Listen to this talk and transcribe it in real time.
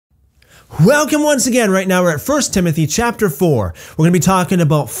Welcome once again. Right now we're at 1 Timothy chapter 4. We're going to be talking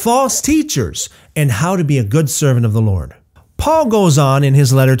about false teachers and how to be a good servant of the Lord. Paul goes on in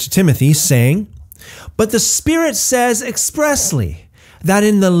his letter to Timothy saying, "But the Spirit says expressly that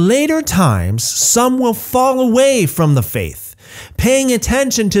in the later times some will fall away from the faith, paying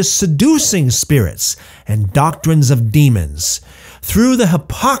attention to seducing spirits and doctrines of demons, through the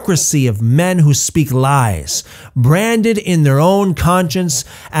hypocrisy of men who speak lies, branded in their own conscience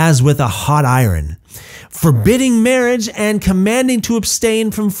as with a hot iron, forbidding marriage and commanding to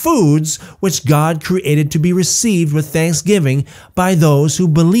abstain from foods which God created to be received with thanksgiving by those who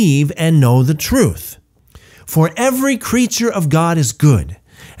believe and know the truth. For every creature of God is good,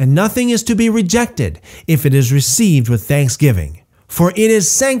 and nothing is to be rejected if it is received with thanksgiving, for it is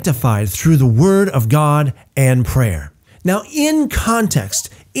sanctified through the word of God and prayer." Now, in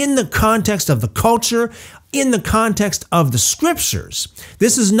the context of the culture, in the context of the scriptures,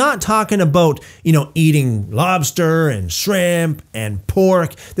 this is not talking about, eating lobster and shrimp and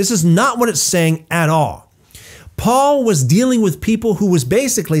pork. This is not what it's saying at all. Paul was dealing with people who was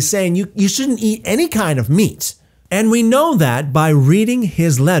basically saying you shouldn't eat any kind of meat. And we know that by reading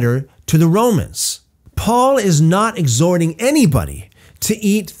his letter to the Romans. Paul is not exhorting anybody to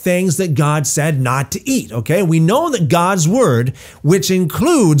eat things that God said not to eat, okay? We know that God's word, which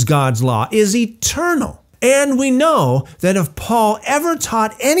includes God's law, is eternal. And we know that if Paul ever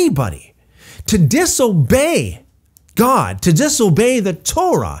taught anybody to disobey God, to disobey the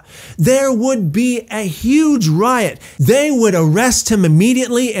Torah, there would be a huge riot. They would arrest him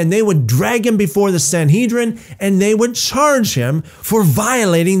immediately and they would drag him before the Sanhedrin and they would charge him for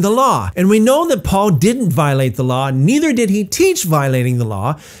violating the law. And we know that Paul didn't violate the law, neither did he teach violating the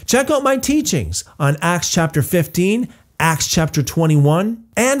law. Check out my teachings on Acts chapter 15, Acts chapter 21,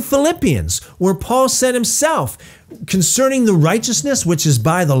 and Philippians, where Paul said himself, concerning the righteousness which is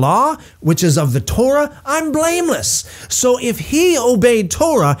by the law, which is of the Torah, I'm blameless. So if he obeyed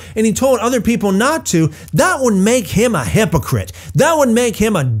Torah and he told other people not to, that would make him a hypocrite. That would make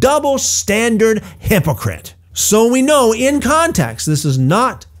him a double standard hypocrite. So we know in context, this is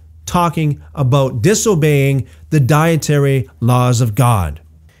not talking about disobeying the dietary laws of God.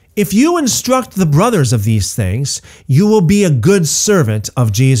 If you instruct the brothers of these things, you will be a good servant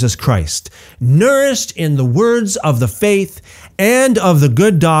of Jesus Christ, nourished in the words of the faith and of the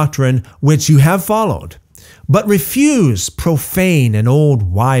good doctrine which you have followed. But refuse profane and old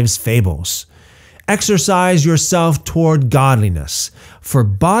wives' fables. Exercise yourself toward godliness, for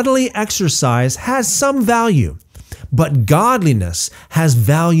bodily exercise has some value, but godliness has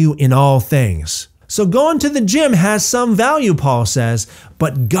value in all things. So going to the gym has some value, Paul says,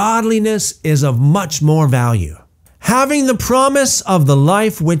 but godliness is of much more value. Having the promise of the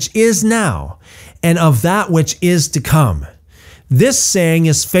life which is now and of that which is to come. This saying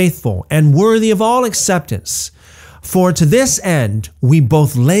is faithful and worthy of all acceptance. For to this end we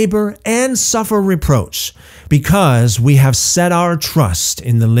both labor and suffer reproach, because we have set our trust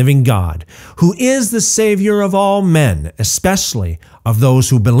in the living God, who is the Savior of all men, especially of those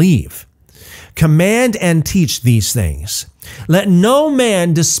who believe. Command and teach these things. Let no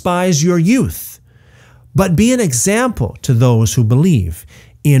man despise your youth, but be an example to those who believe,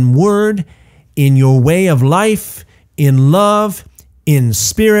 in word, in your way of life, in love, in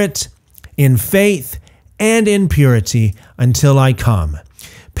spirit, in faith, and in purity, until I come.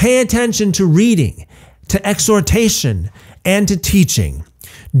 Pay attention to reading, to exhortation, and to teaching.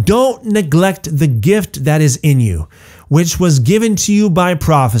 Don't neglect the gift that is in you, which was given to you by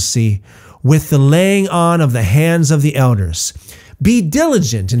prophecy, with the laying on of the hands of the elders. Be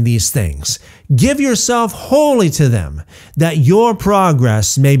diligent in these things. Give yourself wholly to them, that your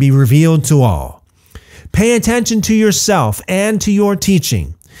progress may be revealed to all. Pay attention to yourself and to your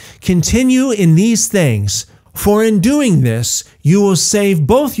teaching. Continue in these things, for in doing this, you will save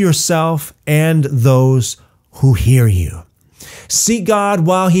both yourself and those who hear you. Seek God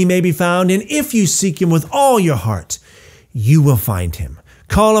while he may be found, and if you seek him with all your heart, you will find him.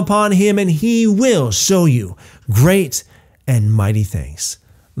 Call upon him and he will show you great and mighty things.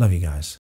 Love you guys.